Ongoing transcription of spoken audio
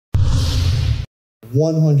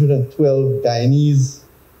112 Guyanese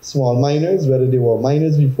small miners, whether they were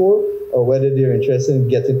miners before or whether they're interested in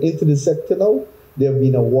getting into the sector now. They have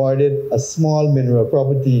been awarded a small mineral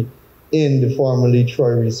property in the formerly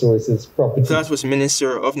Troy Resources property. That was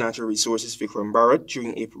Minister of Natural Resources Vickram Bharrat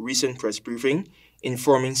during a recent press briefing,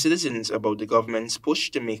 informing citizens about the government's push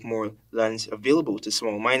to make more lands available to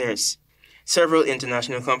small miners. Several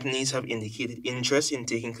international companies have indicated interest in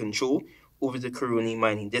taking control over the Kuruni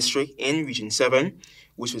mining district in Region 7,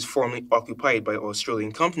 which was formerly occupied by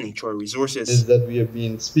Australian company Troy Resources. Is that we have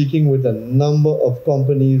been speaking with a number of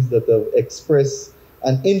companies that have expressed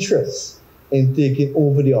an interest in taking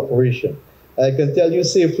over the operation. I can tell you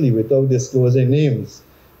safely, without disclosing names,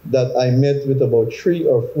 that I met with about 3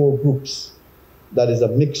 or 4 groups that is a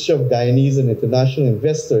mixture of Guyanese and international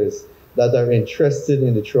investors that are interested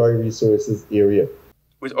in the Troy Resources area.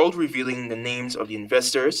 Without revealing the names of the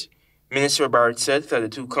investors, Minister Bharrat said that the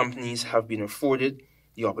two companies have been afforded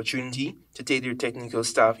the opportunity to take their technical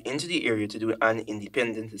staff into the area to do an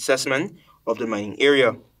independent assessment of the mining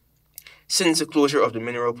area. Since the closure of the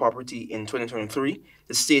mineral property in 2023,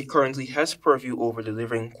 the state currently has purview over the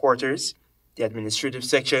living quarters, the administrative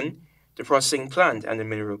section, the processing plant, and the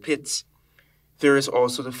mineral pits. There is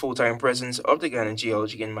also the full-time presence of the Ghana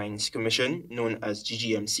Geology and Mines Commission, known as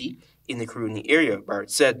GGMC, in the Kuruni area, Bharrat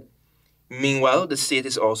said. Meanwhile, the state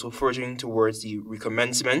is also furthering towards the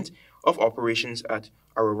recommencement of operations at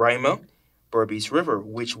Araima, Berbice River,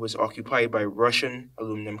 which was occupied by Russian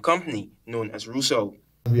aluminum company known as Rusal.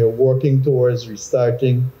 We are working towards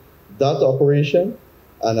restarting that operation,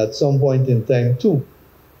 and at some point in time too,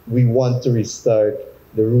 we want to restart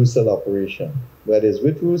the Rusal operation, whether it's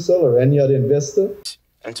with Rusal or any other investor.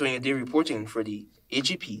 Antonio Day reporting for the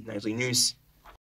AGP Nightly News.